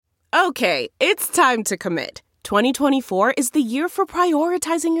Okay, it's time to commit. 2024 is the year for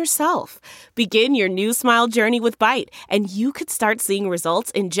prioritizing yourself. Begin your new smile journey with Byte, and you could start seeing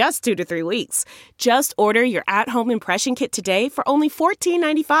results in just 2 to 3 weeks. Just order your at-home impression kit today for only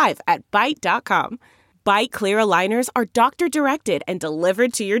 $14.95 at Byte.com. Byte Clear aligners are doctor-directed and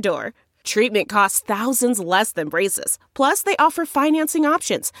delivered to your door. Treatment costs thousands less than braces. Plus, they offer financing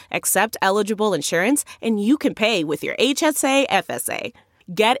options, accept eligible insurance, and you can pay with your HSA FSA.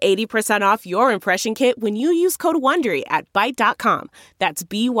 Get 80% off your impression kit when you use code WONDERY at Byte.com. That's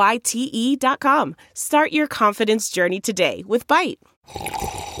BYTE.com. Start your confidence journey today with Byte.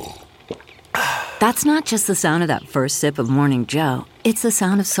 That's not just the sound of that first sip of Morning Joe. It's the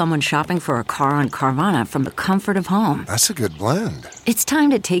sound of someone shopping for a car on Carvana from the comfort of home. That's a good blend. It's time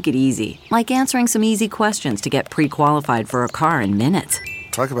to take it easy, like answering some easy questions to get pre-qualified for a car in minutes.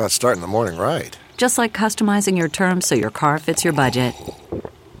 Talk about starting the morning right. Just like customizing your terms so your car fits your budget.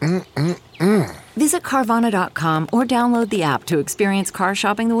 Visit Carvana.com or download the app to experience car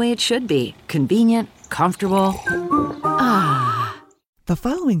shopping the way it should be. Convenient, comfortable. Ah. The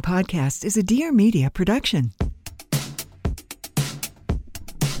following podcast is a Dear Media production.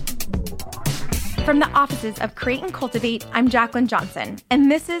 From the offices of Create and Cultivate, I'm Jacqueline Johnson, and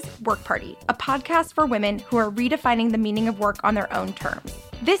this is Work Party, a podcast for women who are redefining the meaning of work on their own terms.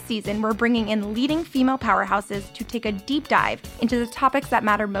 This season, we're bringing in leading female powerhouses to take a deep dive into the topics that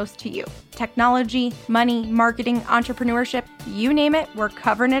matter most to you. Technology, money, marketing, entrepreneurship, you name it, we're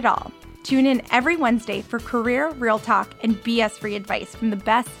covering it all. Tune in every Wednesday for career, real talk, and BS-free advice from the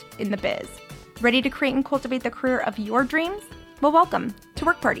best in the biz. Ready to create and cultivate the career of your dreams? Well, welcome to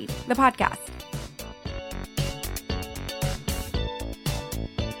Work Party, the podcast.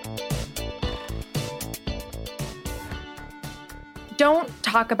 Don't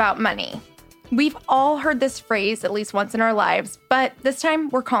talk about money. We've all heard this phrase at least once in our lives, but this time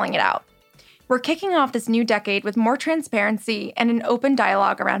we're calling it out. We're kicking off this new decade with more transparency and an open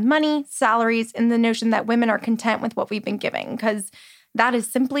dialogue around money, salaries, and the notion that women are content with what we've been giving, because that is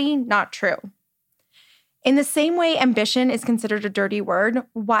simply not true. In the same way ambition is considered a dirty word,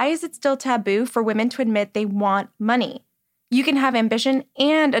 why is it still taboo for women to admit they want money? You can have ambition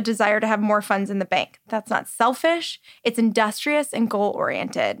and a desire to have more funds in the bank. That's not selfish. It's industrious and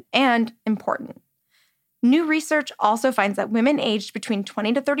goal-oriented and important. New research also finds that women aged between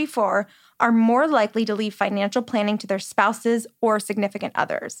 20 to 34 are more likely to leave financial planning to their spouses or significant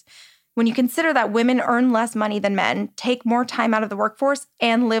others. When you consider that women earn less money than men, take more time out of the workforce,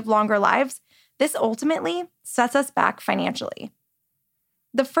 and live longer lives, this ultimately sets us back financially.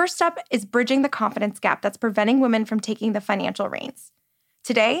 The first step is bridging the confidence gap that's preventing women from taking the financial reins.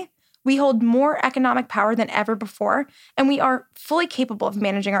 Today, we hold more economic power than ever before, and we are fully capable of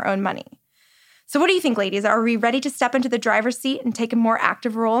managing our own money. So what do you think, ladies? Are we ready to step into the driver's seat and take a more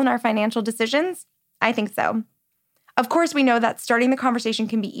active role in our financial decisions? I think so. Of course, we know that starting the conversation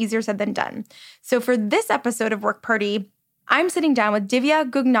can be easier said than done. So for this episode of Work Party, I'm sitting down with Divya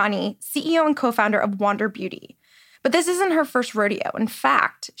Gugnani, CEO and co-founder of Wander Beauty. But this isn't her first rodeo. In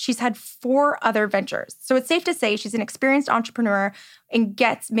fact, she's had 4 other ventures. So it's safe to say she's an experienced entrepreneur and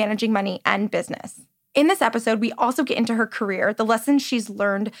gets managing money and business. In this episode, we also get into her career, the lessons she's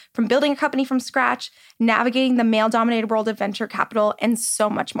learned from building a company from scratch, navigating the male-dominated world of venture capital, and so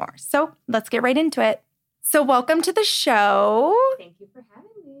much more. So let's get right into it. So welcome to the show. Thank you for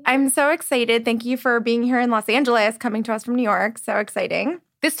having me. I'm so excited. Thank you for being here in Los Angeles, coming to us from New York. So exciting.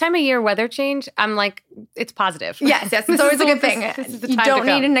 This time of year, weather change, I'm like, it's positive. Yes, it's always a good thing. This is the You time don't to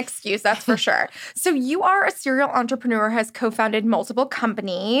need come. an excuse, that's for sure. So you are a serial entrepreneur, has co-founded multiple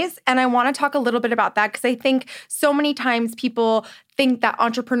companies, and I want to talk a little bit about that because I think so many times people think that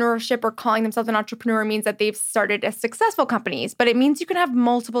entrepreneurship or calling themselves an entrepreneur means that they've started as successful companies, but it means you can have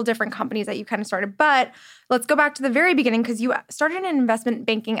multiple different companies that you kind of started. But let's go back to the very beginning because you started in investment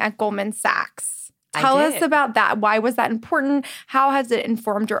banking at Goldman Sachs. Tell us about that. Why was that important? How has it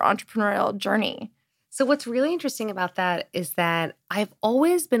informed your entrepreneurial journey? So what's really interesting about that is that I've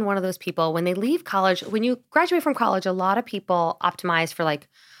always been one of those people when they leave college, when you graduate from college, a lot of people optimize for like,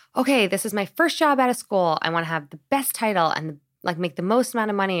 okay, this is my first job out of school. I want to have the best title and make the most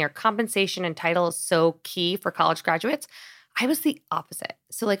amount of money, or compensation and title is so key for college graduates. I was the opposite.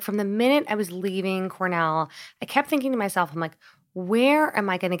 So from the minute I was leaving Cornell, I kept thinking to myself, I'm like, where am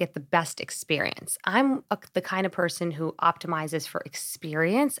I going to get the best experience? I'm the kind of person who optimizes for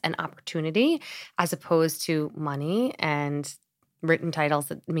experience and opportunity as opposed to money and written titles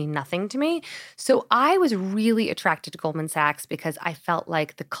that mean nothing to me. So I was really attracted to Goldman Sachs because I felt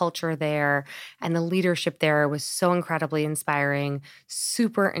like the culture there and the leadership there was so incredibly inspiring,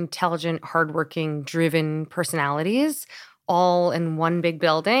 super intelligent, hardworking, driven personalities, all in one big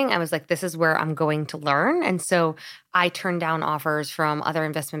building. I was like, this is where I'm going to learn. And so I turned down offers from other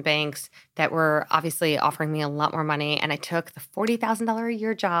investment banks that were obviously offering me a lot more money. And I took the $40,000 a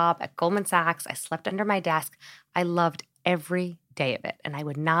year job at Goldman Sachs. I slept under my desk. I loved every day of it, and I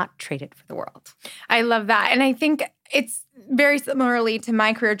would not trade it for the world. I love that. And I think it's very similarly to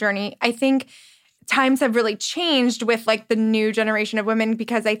my career journey. I think times have really changed with like the new generation of women,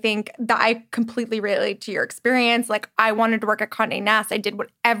 because I think that I completely relate to your experience. Like, I wanted to work at Condé Nast. I did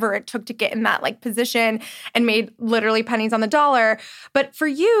whatever it took to get in that like position and made literally pennies on the dollar. But for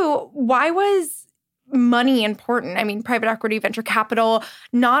you, why was money important? I mean, private equity, venture capital,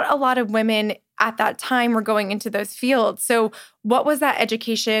 not a lot of women at that time were going into those fields. So what was that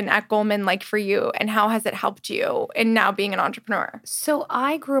education at Goldman like for you, and how has it helped you in now being an entrepreneur? So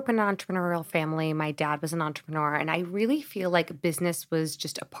I grew up in an entrepreneurial family. My dad was an entrepreneur, and I really feel like business was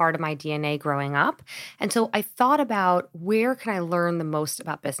just a part of my DNA growing up. And so I thought about, where can I learn the most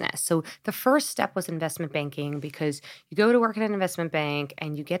about business? So the first step was investment banking, because you go to work at an investment bank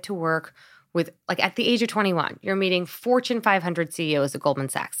and you get to work with, like, at the age of 21, you're meeting Fortune 500 CEOs at Goldman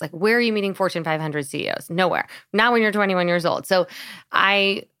Sachs. Like, where are you meeting Fortune 500 CEOs? Nowhere. Not when you're 21 years old. So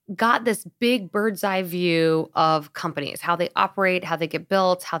I got this big bird's eye view of companies, how they operate, how they get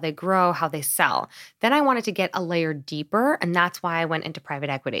built, how they grow, how they sell. Then I wanted to get a layer deeper, and that's why I went into private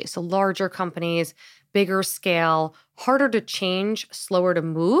equity. So larger companies, bigger scale, harder to change, slower to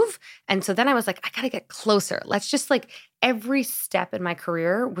move. And so then I was like, I got to get closer. Let's just like, every step in my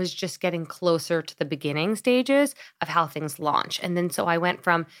career was just getting closer to the beginning stages of how things launch. And then so I went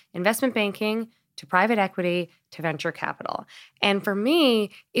from investment banking to private equity to venture capital. And for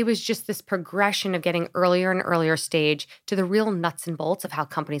me, it was just this progression of getting earlier and earlier stage to the real nuts and bolts of how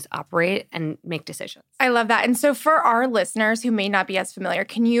companies operate and make decisions. I love that. And so for our listeners who may not be as familiar,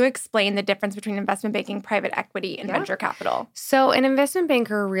 can you explain the difference between investment banking, private equity, and venture capital? So an investment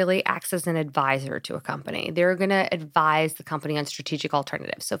banker really acts as an advisor to a company. They're going to advise the company on strategic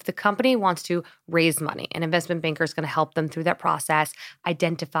alternatives. So if the company wants to raise money, an investment banker is going to help them through that process,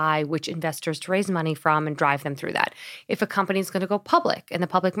 identify which investors to raise money from, and drive them through that. If a company is going to go public in the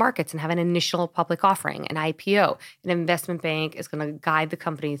public markets and have an initial public offering, an IPO, an investment bank is going to guide the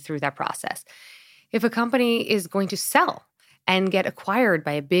company through that process. If a company is going to sell and get acquired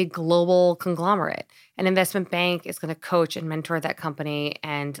by a big global conglomerate, an investment bank is going to coach and mentor that company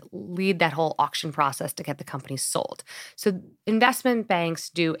and lead that whole auction process to get the company sold. So investment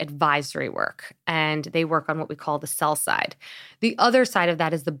banks do advisory work, and they work on what we call the sell side. The other side of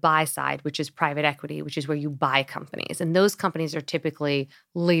that is the buy side, which is private equity, which is where you buy companies. And those companies are typically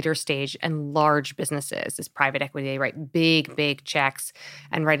later stage and large businesses. As private equity, they write big, big checks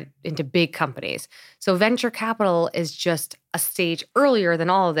and write it into big companies. So venture capital is just a stage earlier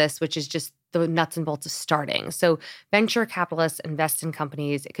than all of this, which is just the nuts and bolts of starting. So venture capitalists invest in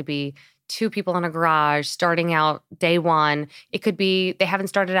companies. It could be two people in a garage starting out day one. It could be they haven't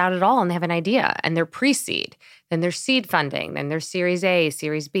started out at all and they have an idea and they're pre-seed. Then there's seed funding. Then there's Series A,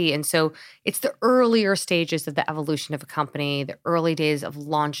 Series B. And so it's the earlier stages of the evolution of a company, the early days of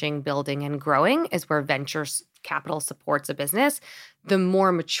launching, building, and growing is where venture capital supports a business. The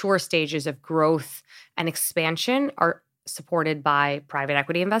more mature stages of growth and expansion are supported by private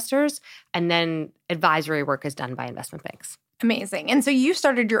equity investors, and then advisory work is done by investment banks. Amazing. And so you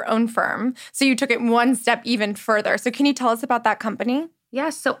started your own firm. So you took it one step even further. So can you tell us about that company? Yeah,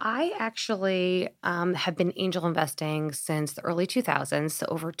 so I actually have been angel investing since the early 2000s, so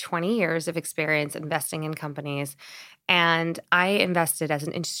over 20 years of experience investing in companies. And I invested as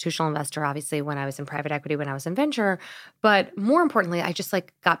an institutional investor, obviously, when I was in private equity, when I was in venture. But more importantly, I just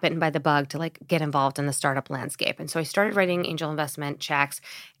got bitten by the bug to get involved in the startup landscape. And so I started writing angel investment checks.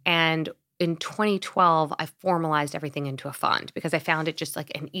 And in 2012, I formalized everything into a fund because I found it just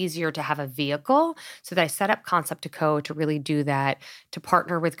an easier to have a vehicle. So that I set up Concept to Co to really do that, to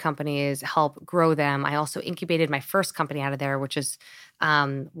partner with companies, help grow them. I also incubated my first company out of there, which is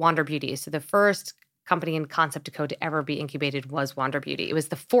Wander Beauty. So the first company in Concept to Co to ever be incubated was Wander Beauty. It was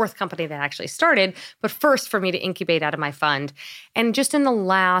the fourth company that actually started, but first for me to incubate out of my fund. And just in the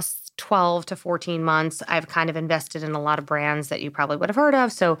last 12 to 14 months, I've kind of invested in a lot of brands that you probably would have heard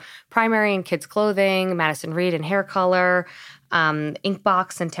of. So Primary in kids clothing, Madison Reed in hair color,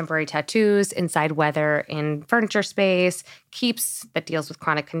 Inkbox and temporary tattoos, Inside Weather in furniture space, Keeps that deals with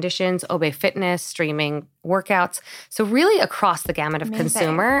chronic conditions, Obey Fitness, streaming workouts. So really across the gamut of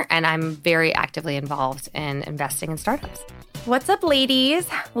consumer, and I'm very actively involved in investing in startups. What's up, ladies?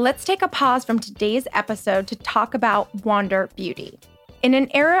 Let's take a pause from today's episode to talk about Wander Beauty. In an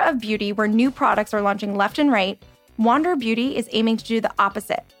era of beauty where new products are launching left and right, Wander Beauty is aiming to do the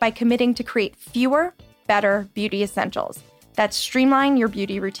opposite by committing to create fewer, better beauty essentials. that streamline your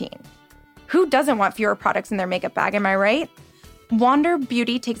beauty routine. Who doesn't want fewer products in their makeup bag, am I right? Wander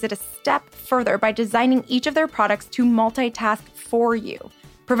Beauty takes it a step further by designing each of their products to multitask for you,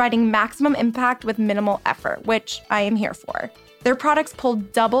 providing maximum impact with minimal effort, which I am here for. Their products pull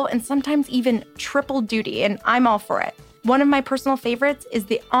double and sometimes even triple duty, and I'm all for it. One of my personal favorites is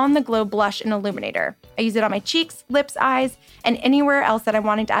the On The Glow Blush and Illuminator. I use it on my cheeks, lips, eyes, and anywhere else that I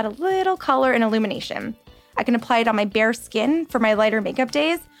wanted to add a little color and illumination. I can apply it on my bare skin for my lighter makeup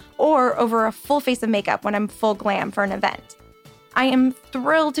days or over a full face of makeup when I'm full glam for an event. I am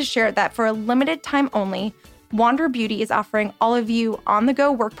thrilled to share that for a limited time only, Wander Beauty is offering all of you On The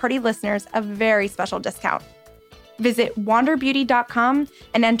Go Work Party listeners a very special discount. Visit wanderbeauty.com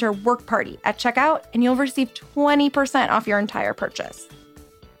and enter Work Party at checkout, and you'll receive 20% off your entire purchase.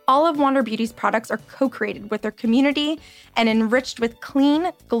 All of Wander Beauty's products are co-created with their community and enriched with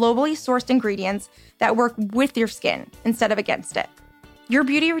clean, globally sourced ingredients that work with your skin instead of against it. Your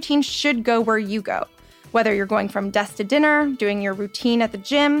beauty routine should go where you go, whether you're going from desk to dinner, doing your routine at the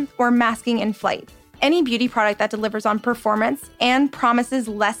gym, or masking in flight. Any beauty product that delivers on performance and promises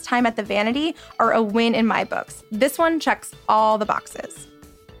less time at the vanity are a win in my books. This one checks all the boxes.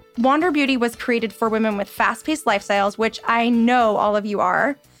 Wander Beauty was created for women with fast-paced lifestyles, which I know all of you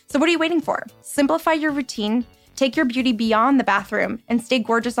are. So what are you waiting for? Simplify your routine, take your beauty beyond the bathroom, and stay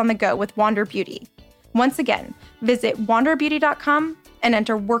gorgeous on the go with Wander Beauty. Once again, visit wanderbeauty.com and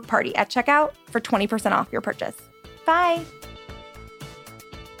enter Work Party at checkout for 20% off your purchase. Bye.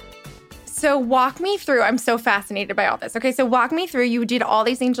 So walk me through, I'm so fascinated by all this. Okay, so walk me through, you did all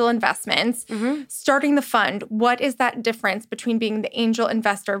these angel investments, starting the fund. What is that difference between being the angel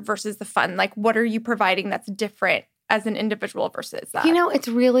investor versus the fund? Like, what are you providing that's different as an individual versus that? You know, it's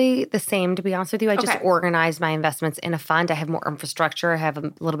really the same, to be honest with you. I just organize my investments in a fund. I have more infrastructure. I have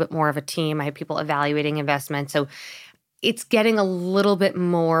a little bit more of a team. I have people evaluating investments. So it's getting a little bit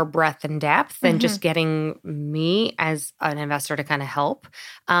more breadth and depth than just getting me as an investor to kind of help.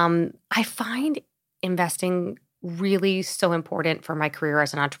 I find investing really so important for my career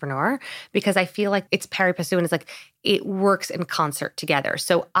as an entrepreneur because I feel like it's pari passu and it's like it works in concert together.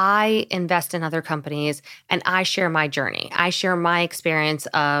 So I invest in other companies and I share my journey. I share my experience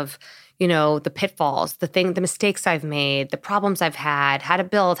of, you know, the pitfalls, the mistakes I've made, the problems I've had, how to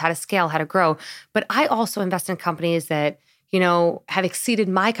build, how to scale, how to grow. But I also invest in companies that, you know, have exceeded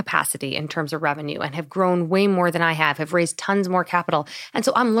my capacity in terms of revenue and have grown way more than I have raised tons more capital. And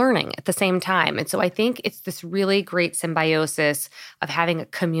so I'm learning at the same time. And so I think it's this really great symbiosis of having a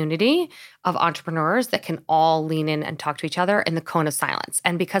community of entrepreneurs that can all lean in and talk to each other in the cone of silence.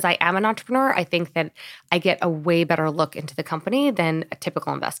 And because I am an entrepreneur, I think that I get a way better look into the company than a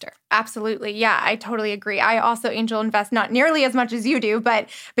typical investor. Absolutely. Yeah, I totally agree. I also angel invest, not nearly as much as you do, but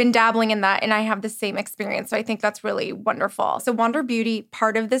been dabbling in that and I have the same experience. So I think that's really wonderful. So Wander Beauty,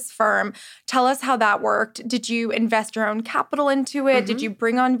 part of this firm, tell us how that worked. Did you invest your own capital into it? Did you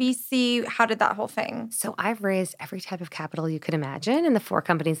bring on VC? How did that whole thing? So I've raised every type of capital you could imagine in the 4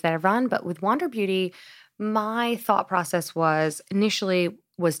 companies that I've run. But with Wander Beauty, my thought process was initially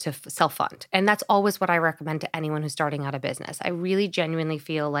to self-fund. And that's always what I recommend to anyone who's starting out a business. I really genuinely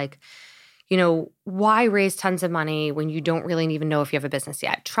feel like, you know, why raise tons of money when you don't really even know if you have a business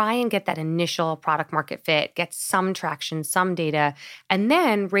yet? Try and get that initial product market fit, get some traction, some data, and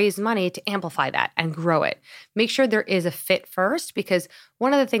then raise money to amplify that and grow it. Make sure there is a fit first, because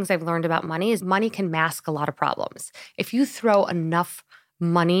one of the things I've learned about money is money can mask a lot of problems. If you throw enough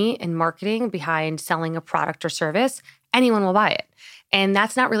money and marketing behind selling a product or service, anyone will buy it. And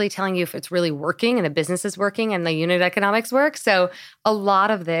that's not really telling you if it's really working and the business is working and the unit economics work. So a lot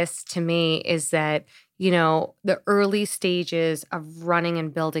of this to me is that, you know, the early stages of running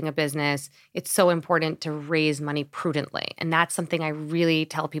and building a business, it's so important to raise money prudently. And that's something I really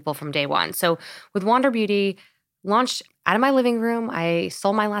tell people from day one. So with Wander Beauty, launched out of my living room. I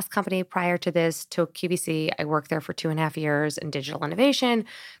sold my last company prior to this to QVC. I worked there for 2.5 years in digital innovation,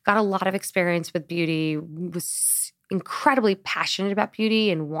 got a lot of experience with beauty, was incredibly passionate about beauty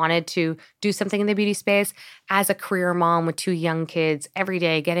and wanted to do something in the beauty space. As a career mom with 2 young kids, every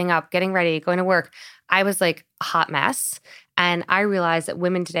day, getting up, getting ready, going to work, I was like a hot mess. And I realized that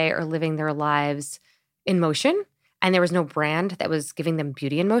women today are living their lives in motion. And there was no brand that was giving them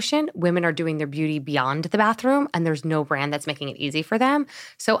beauty in motion. Women are doing their beauty beyond the bathroom, and there's no brand that's making it easy for them.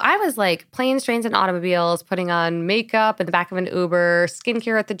 So I was like planes, trains, and automobiles, putting on makeup in the back of an Uber,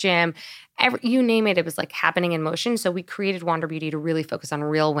 skincare at the gym, you name it, it was like happening in motion. So we created Wander Beauty to really focus on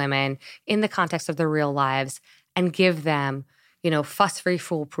real women in the context of their real lives and give them, you know, fuss-free,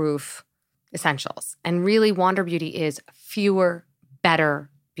 foolproof essentials. And really, Wander Beauty is fewer, better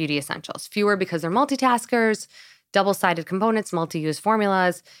beauty essentials. Fewer because they're multitaskers. double-sided components, multi-use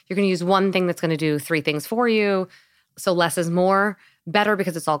formulas. You're going to use one thing that's going to do 3 things for you. So less is more. Better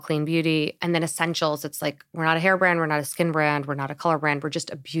because it's all clean beauty. And then essentials, it's like we're not a hair brand, we're not a skin brand, we're not a color brand, we're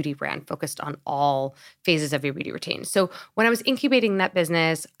just a beauty brand focused on all phases of your beauty routine. So when I was incubating that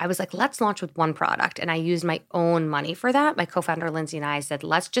business, I was like, let's launch with one product. And I used my own money for that. My co-founder, Lindsay, and I said,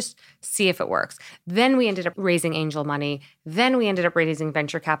 let's just see if it works. Then we ended up raising angel money. Then we ended up raising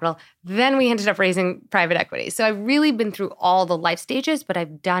venture capital. Then we ended up raising private equity. So I've really been through all the life stages, but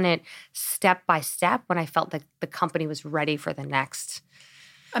I've done it step by step when I felt like the company was ready for the next.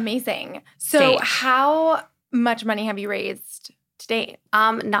 Amazing. So stage. How much money have you raised to date?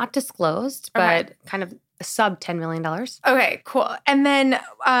 Not disclosed, but kind of sub $10 million. Okay, cool. And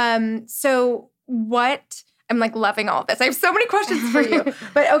then, so what, I'm like loving all of this. I have so many questions for you.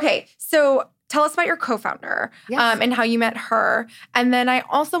 But okay, so tell us about your co-founder and how you met her. And then I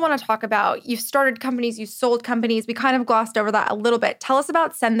also want to talk about, you've started companies, you sold companies. We kind of glossed over that a little bit. Tell us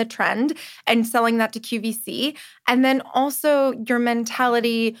about Send the Trend and selling that to QVC. And then also your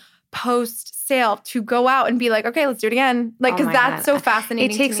mentality post-sale to go out and be like, okay, let's do it again. Like, because that's so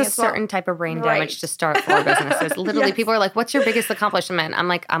fascinating. It takes to me a certain type of brain damage to start 4 businesses. Literally, people are like, what's your biggest accomplishment? I'm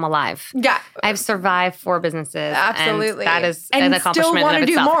like, I'm alive. Yeah. I've survived 4 businesses. Absolutely. And that is an accomplishment in and of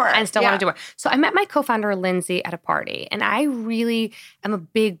itself. More. And still want to do more. So I met my co-founder, Lindsay, at a party. And I really am a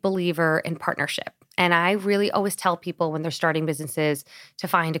big believer in partnership. And I really always tell people when they're starting businesses to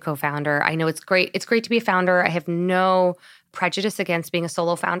find a co-founder. I know it's great. It's great to be a founder. I have no prejudice against being a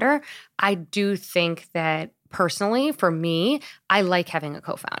solo founder. I do think that personally, for me, I like having a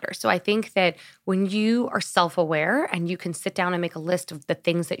co-founder. So I think that when you are self-aware and you can sit down and make a list of the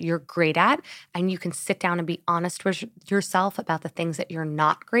things that you're great at, and you can sit down and be honest with yourself about the things that you're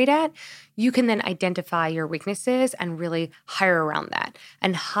not great at, you can then identify your weaknesses and really hire around that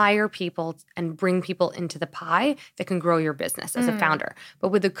and hire people and bring people into the pie that can grow your business as a founder. But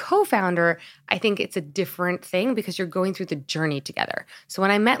with a co-founder, I think it's a different thing because you're going through the journey together. So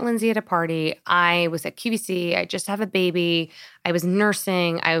when I met Lindsay at a party, I was at QVC. I just have a baby. I was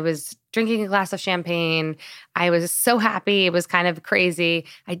nursing. I was drinking a glass of champagne. I was so happy. It was kind of crazy.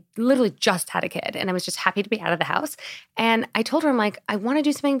 I literally just had a kid and I was just happy to be out of the house. And I told her, I'm like, I want to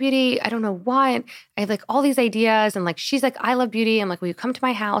do something beauty. I don't know what. I have like all these ideas. And like, she's like, I love beauty. I'm like, will you come to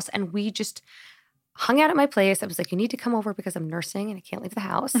my house? And we just hung out at my place. I was like, you need to come over because I'm nursing and I can't leave the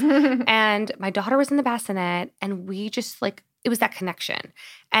house. And my daughter was in the bassinet and we just like, it was that connection.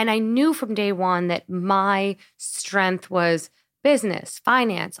 And I knew from day one that my strength was business,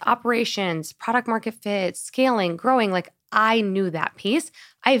 finance, operations, product market fit, scaling, growing. Like I knew that piece.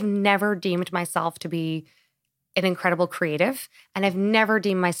 I've never deemed myself to be an incredible creative. And I've never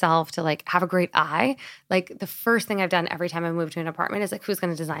deemed myself to like have a great eye. Like the first thing I've done every time I move to an apartment is like, who's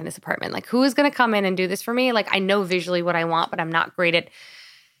going to design this apartment? Like who is going to come in and do this for me? Like I know visually what I want, but I'm not great at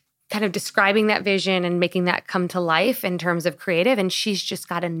kind of describing that vision and making that come to life in terms of creative. And she's just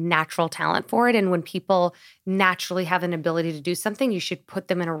got a natural talent for it. And when people naturally have an ability to do something, you should put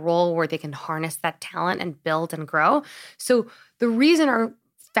them in a role where they can harness that talent and build and grow. So the reason our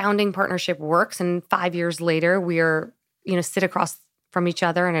founding partnership works, and 5 years later, we're, sit across from each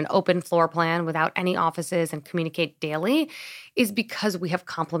other in an open floor plan without any offices and communicate daily, is because we have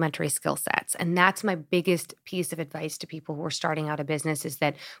complementary skill sets. And that's my biggest piece of advice to people who are starting out a business is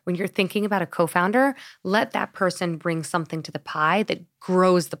that when you're thinking about a co-founder, let that person bring something to the pie that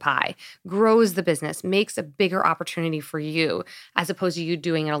grows the pie, grows the business, makes a bigger opportunity for you as opposed to you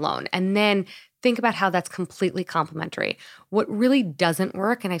doing it alone. And then think about how that's completely complementary. What really doesn't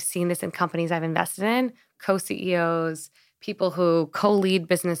work, and I've seen this in companies I've invested in, co-CEOs, people who co-lead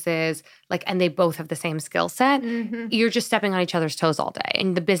businesses, and they both have the same skill set, you're just stepping on each other's toes all day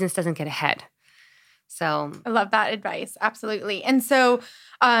and the business doesn't get ahead. So I love that advice. Absolutely. And so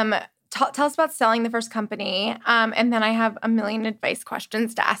tell us about selling the first company. And then I have a million advice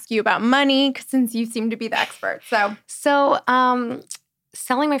questions to ask you about money since you seem to be the expert. So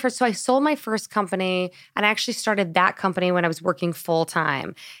I sold my first company and I actually started that company when I was working full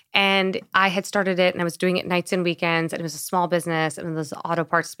time. And I had started it and I was doing it nights and weekends and it was a small business and it was the auto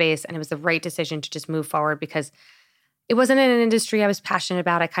parts space and it was the right decision to just move forward because it wasn't in an industry I was passionate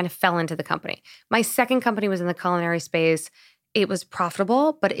about. I kind of fell into the company. My second company was in the culinary space. It was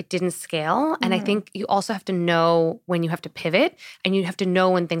profitable, but it didn't scale. And I think you also have to know when you have to pivot and you have to know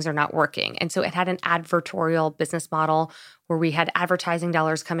when things are not working. And so it had an advertorial business model where we had advertising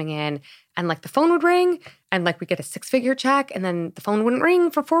dollars coming in and the phone would ring and we get a 6-figure check and then the phone wouldn't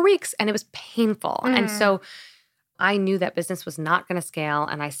ring for 4 weeks and it was painful. And so I knew that business was not going to scale.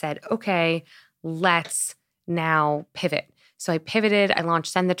 And I said, okay, let's now pivot. So I pivoted. I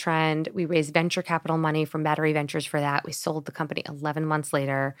launched Send the Trend. We raised venture capital money from Battery Ventures for that. We sold the company 11 months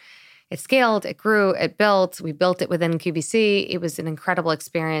later. It scaled, it grew, it built. We built it within QVC. It was an incredible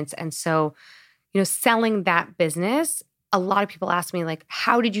experience. And so, selling that business, a lot of people ask me, like,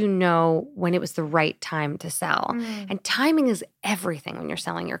 how did you know when it was the right time to sell? And timing is everything when you're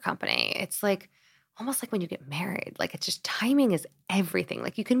selling your company. It's like almost like when you get married. Like, it's just timing is everything.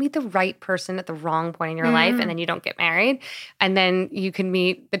 Like, you can meet the right person at the wrong point in your life and then you don't get married. And then you can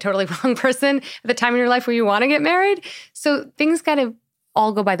meet the totally wrong person at the time in your life where you want to get married. So things kind of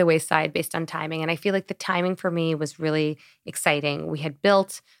all go by the wayside based on timing. And I feel like the timing for me was really exciting. We had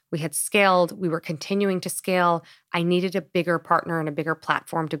built, we had scaled, we were continuing to scale. I needed a bigger partner and a bigger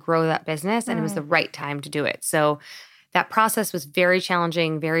platform to grow that business, and it was the right time to do it. So that process was very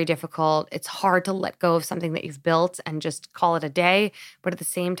challenging, very difficult. It's hard to let go of something that you've built and just call it a day. But at the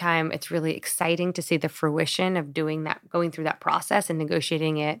same time, it's really exciting to see the fruition of doing that, going through that process and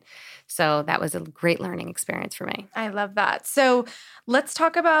negotiating it. So that was a great learning experience for me. I love that. So let's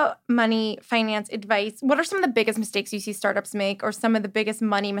talk about money, finance, advice. What are some of the biggest mistakes you see startups make, or some of the biggest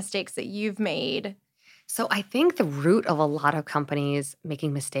money mistakes that you've made? So I think the root of a lot of companies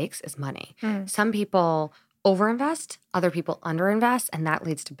making mistakes is money. Some people overinvest, other people underinvest, and that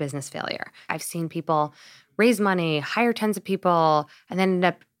leads to business failure. I've seen people raise money, hire tons of people, and then end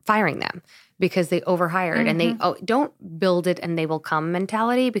up firing them because they overhired and they don't build it and they will come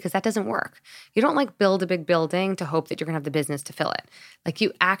mentality, because that doesn't work. You don't like build a big building to hope that you're going to have the business to fill it. Like,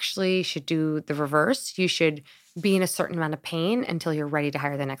 you actually should do the reverse. You should be in a certain amount of pain until you're ready to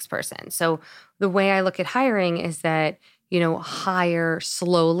hire the next person. So the way I look at hiring is that, hire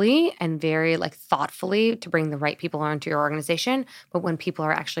slowly and very thoughtfully to bring the right people onto your organization. But when people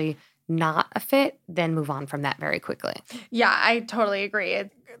are actually not a fit, then move on from that very quickly. Yeah, I totally agree.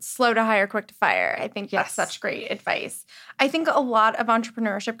 It's slow to hire, quick to fire. I think that's such great advice. I think a lot of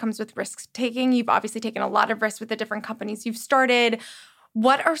entrepreneurship comes with risk taking. You've obviously taken a lot of risks with the different companies you've started.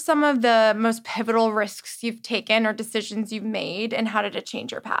 What are some of the most pivotal risks you've taken or decisions you've made, and how did it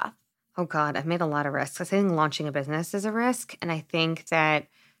change your path? Oh God, I've made a lot of risks. I think launching a business is a risk. And I think that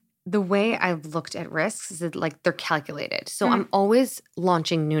the way I've looked at risks is that they're calculated. So I'm always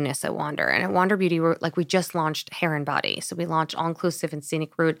launching newness at Wander. And at Wander Beauty, we just launched hair and body. So we launched all-inclusive and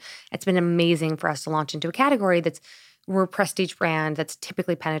scenic route. It's been amazing for us to launch into a category we're a prestige brand that's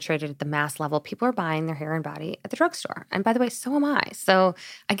typically penetrated at the mass level. People are buying their hair and body at the drugstore. And by the way, so am I. So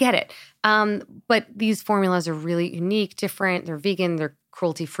I get it. But these formulas are really unique, different. They're vegan, they're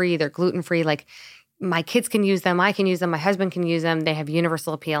cruelty-free, they're gluten-free. My kids can use them, I can use them, my husband can use them. They have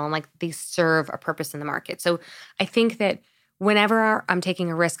universal appeal, and they serve a purpose in the market. So I think that whenever I'm taking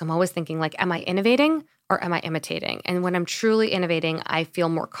a risk, I'm always thinking am I innovating or am I imitating? And when I'm truly innovating, I feel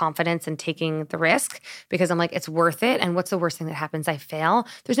more confidence in taking the risk, because I'm it's worth it. And what's the worst thing that happens? I fail.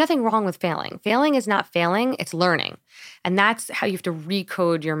 There's nothing wrong with failing. Failing is not failing, it's learning. And that's how you have to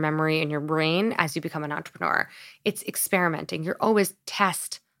recode your memory and your brain as you become an entrepreneur. It's experimenting. You're always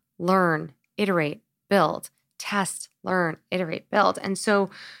test, learn, iterate, build, test, learn, iterate, build. And so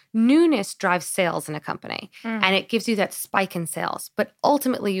newness drives sales in a company, and it gives you that spike in sales. But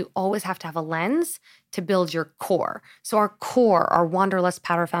ultimately, you always have to have a lens to build your core. So our core, our Wanderlust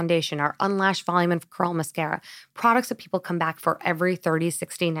Powder Foundation, our Unlash Volume and Curl Mascara, products that people come back for every 30,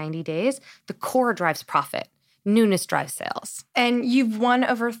 60, 90 days, the core drives profit. Newness drives sales. And you've won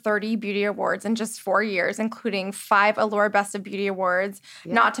over 30 beauty awards in just 4 years, including 5 Allure Best of Beauty Awards.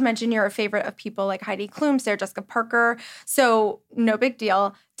 Yeah. Not to mention you're a favorite of people like Heidi Klum, Sarah Jessica Parker. So no big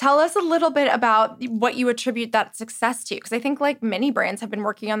deal. Tell us a little bit about what you attribute that success to, because I think many brands have been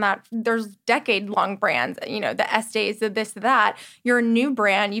working on that. There's decade-long brands, the Estés, the this, that. You're a new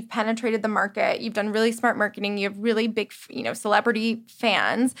brand. You've penetrated the market. You've done really smart marketing. You have really big, celebrity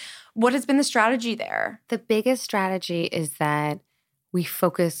fans. What has been the strategy there? The biggest strategy is that we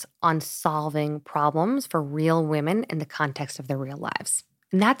focus on solving problems for real women in the context of their real lives.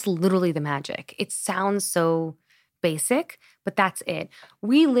 And that's literally the magic. It sounds so basic, but that's it.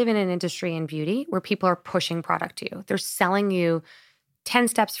 We live in an industry in beauty where people are pushing product to you. They're selling you 10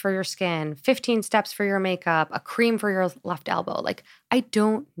 steps for your skin, 15 steps for your makeup, a cream for your left elbow. I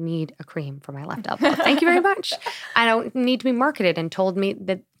don't need a cream for my left elbow. Thank you very much. I don't need to be marketed and told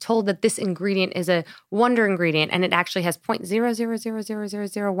that this ingredient is a wonder ingredient, and it actually has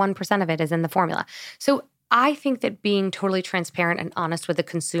 0.0000001% of it is in the formula. So I think that being totally transparent and honest with the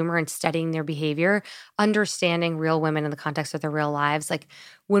consumer and studying their behavior, understanding real women in the context of their real lives.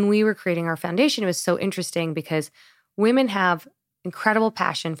 When we were creating our foundation, it was so interesting because women have incredible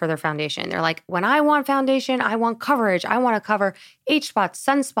passion for their foundation. They're like, when I want foundation, I want coverage. I want to cover age spots,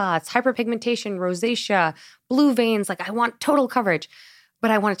 sunspots, hyperpigmentation, rosacea, blue veins. Like I want total coverage,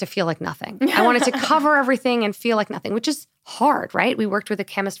 but I want it to feel like nothing. I want it to cover everything and feel like nothing, which is hard, right? We worked with a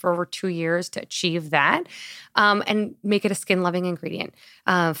chemist for over 2 years to achieve that and make it a skin-loving ingredient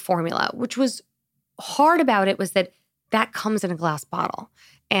formula. Which was hard about it was that comes in a glass bottle.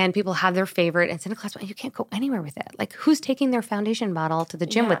 And people have their favorite, and it's in a glass bottle. You can't go anywhere with it. Like, who's taking their foundation bottle to the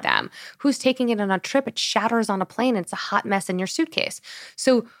gym with them? Who's taking it on a trip? It shatters on a plane. And it's a hot mess in your suitcase.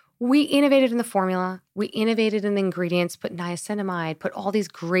 So we innovated in the formula. We innovated in the ingredients, put niacinamide, put all these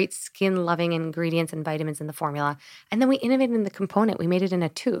great skin-loving ingredients and vitamins in the formula. And then we innovated in the component. We made it in a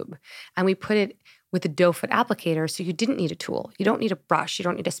tube. And we put it with a doe foot applicator, so you didn't need a tool. You don't need a brush. You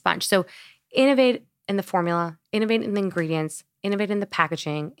don't need a sponge. So innovate in the formula, innovate in the ingredients, innovate in the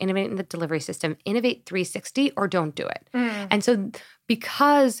packaging, innovate in the delivery system, innovate 360 or don't do it. And so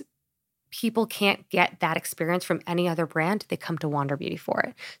because people can't get that experience from any other brand, they come to Wander Beauty for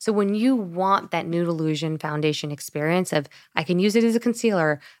it. So when you want that Nude Illusion foundation experience of, I can use it as a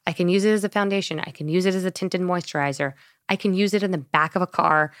concealer, I can use it as a foundation, I can use it as a tinted moisturizer, I can use it in the back of a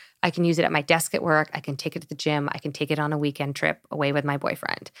car, I can use it at my desk at work, I can take it to the gym, I can take it on a weekend trip away with my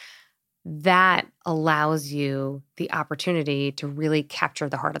boyfriend. That allows you the opportunity to really capture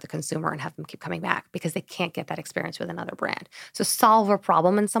the heart of the consumer and have them keep coming back because they can't get that experience with another brand. So solve a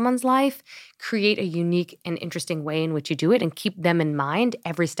problem in someone's life, create a unique and interesting way in which you do it, and keep them in mind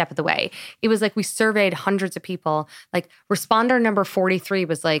every step of the way. It was like we surveyed hundreds of people. Like responder number 43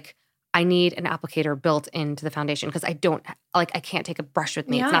 was like, I need an applicator built into the foundation because I can't take a brush with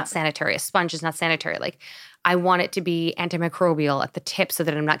me. Yeah. It's not sanitary. A sponge is not sanitary. Like I want it to be antimicrobial at the tip so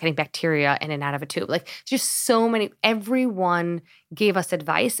that I'm not getting bacteria in and out of a tube. Like just so many, everyone gave us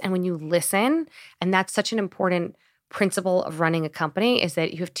advice. And when you listen, and that's such an important principle of running a company is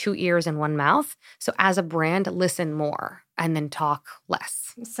that you have 2 ears and 1 mouth. So as a brand, listen more and then talk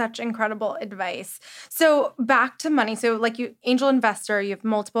less. Such incredible advice. So back to money. So like you, angel investor, you have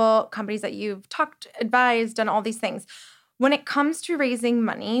multiple companies that you've talked, advised, done all these things. When it comes to raising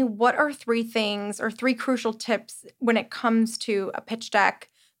money, what are 3 things or 3 crucial tips when it comes to a pitch deck,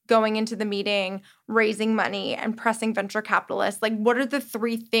 going into the meeting, raising money, and pressing venture capitalists? Like what are the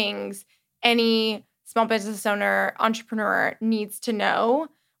 3 things any small business owner, entrepreneur needs to know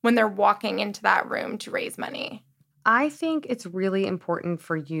when they're walking into that room to raise money? I think it's really important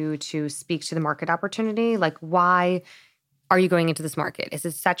for you to speak to the market opportunity. Like, why are you going into this market? Is it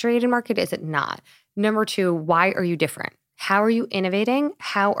a saturated market? Is it not? Number 2, why are you different? How are you innovating?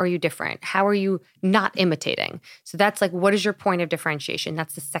 How are you different? How are you not imitating? So that's like, what is your point of differentiation?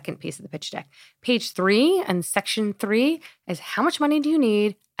 That's the second piece of the pitch deck. Page 3 and section 3 is how much money do you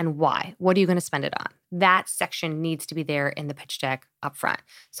need and why? What are you going to spend it on? That section needs to be there in the pitch deck up front.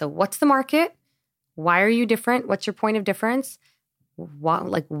 So what's the market? Why are you different? What's your point of difference?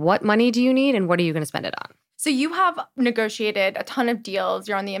 What money do you need and what are you going to spend it on? So you have negotiated a ton of deals.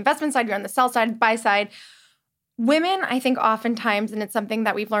 You're on the investment side, you're on the sell side, buy side. Women, I think oftentimes, and it's something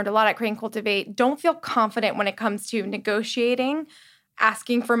that we've learned a lot at Create and Cultivate, don't feel confident when it comes to negotiating,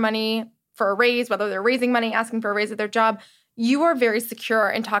 asking for money for a raise, whether they're raising money, asking for a raise at their job. You are very secure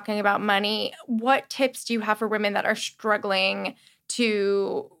in talking about money. What tips do you have for women that are struggling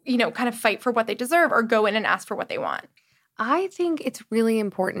to, kind of fight for what they deserve or go in and ask for what they want? I think it's really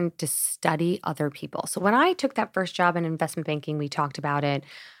important to study other people. So when I took that first job in investment banking, we talked about it.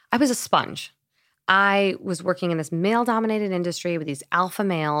 I was a sponge. I was working in this male-dominated industry with these alpha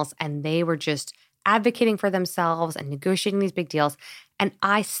males, and they were just advocating for themselves and negotiating these big deals. And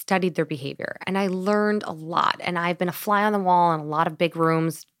I studied their behavior, and I learned a lot. And I've been a fly on the wall in a lot of big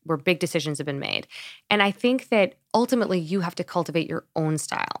rooms where big decisions have been made. And I think that ultimately you have to cultivate your own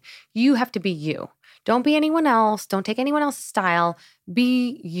style. You have to be you. Don't be anyone else. Don't take anyone else's style.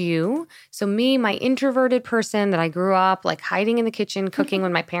 Be you. So me, my introverted person that I grew up like hiding in the kitchen, cooking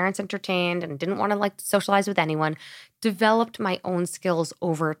when my parents entertained and didn't want to like socialize with anyone, developed my own skills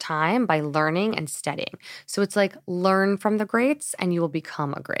over time by learning and studying. So it's like learn from the greats and you will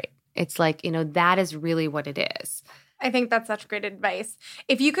become a great. It's like, that is really what it is. I think that's such great advice.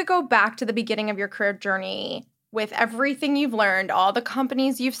 If you could go back to the beginning of your career journey with everything you've learned, all the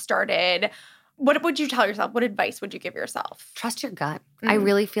companies you've started, what would you tell yourself? What advice would you give yourself? Trust your gut. I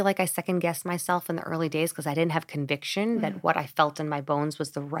really feel like I second-guessed myself in the early days because I didn't have conviction that what I felt in my bones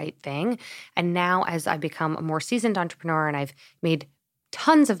was the right thing. And now as I become a more seasoned entrepreneur and I've made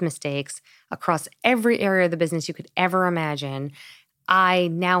tons of mistakes across every area of the business you could ever imagine, I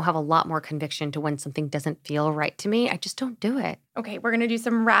now have a lot more conviction to when something doesn't feel right to me. I just don't do it. Okay, we're going to do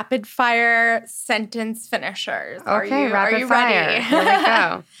some rapid fire sentence finishers. Okay, are you fire. ready? Here we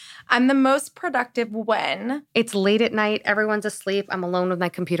go. I'm the most productive when it's late at night, everyone's asleep, I'm alone with my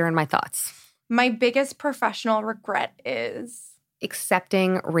computer and my thoughts. My biggest professional regret is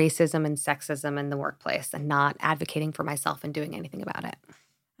accepting racism and sexism in the workplace and not advocating for myself and doing anything about it.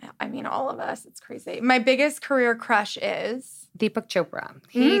 I mean, all of us. It's crazy. My biggest career crush is Deepak Chopra.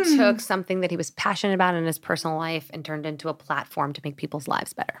 He took something that he was passionate about in his personal life and turned into a platform to make people's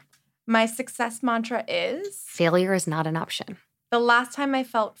lives better. My success mantra is failure is not an option. The last time I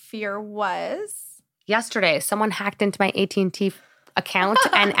felt fear was yesterday. Someone hacked into my AT&T account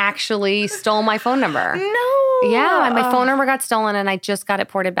and actually stole my phone number. No. Yeah, my phone number got stolen and I just got it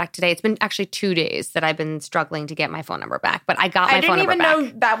ported back today. It's been actually 2 days that I've been struggling to get my phone number back, but I got my phone number back. I didn't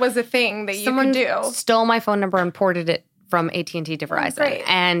even know that was a thing that Someone you could do. Stole my phone number and ported it from AT&T to Verizon. Great.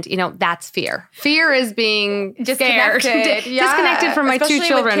 And, that's fear. Fear is being disconnected. Scared. Disconnected from my Especially 2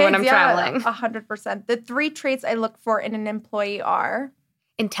 children kids, when I'm traveling. 100%. The 3 traits I look for in an employee are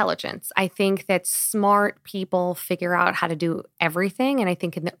intelligence. I think that smart people figure out how to do everything. And I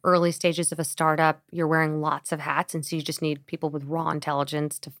think in the early stages of a startup, you're wearing lots of hats. And so you just need people with raw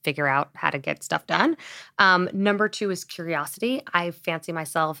intelligence to figure out how to get stuff done. Number 2 is curiosity. I fancy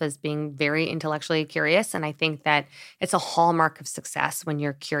myself as being very intellectually curious. And I think that it's a hallmark of success when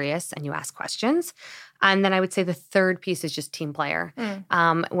you're curious and you ask questions. And then I would say the 3rd piece is just team player.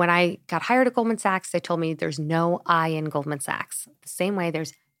 When I got hired at Goldman Sachs, they told me there's no I in Goldman Sachs. The same way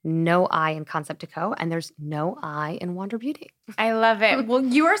there's no I in Concept to Co. and there's no I in Wander Beauty. I love it. Well,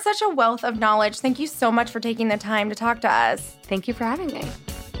 you are such a wealth of knowledge. Thank you so much for taking the time to talk to us. Thank you for having me.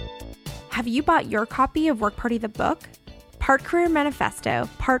 Have you bought your copy of Work Party the book? Part career manifesto,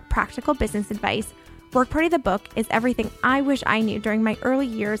 part practical business advice, Work Party the book is everything I wish I knew during my early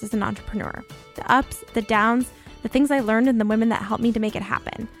years as an entrepreneur. The ups, the downs, the things I learned, and the women that helped me to make it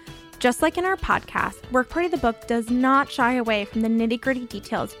happen. Just like in our podcast, Work Party the book does not shy away from the nitty-gritty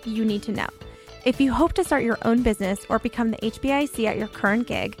details you need to know. If you hope to start your own business or become the HBIC at your current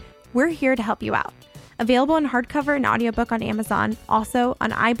gig, we're here to help you out. Available in hardcover and audiobook on Amazon, also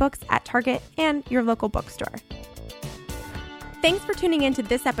on iBooks at Target and your local bookstore. Thanks for tuning in to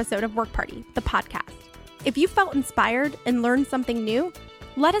this episode of Work Party, the podcast. If you felt inspired and learned something new,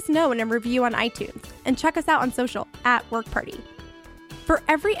 let us know in a review on iTunes and check us out on social at Work Party. For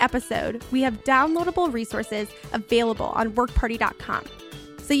every episode, we have downloadable resources available on workparty.com,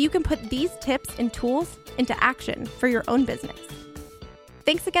 so you can put these tips and tools into action for your own business.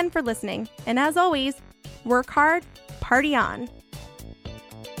 Thanks again for listening, and as always, work hard, party on.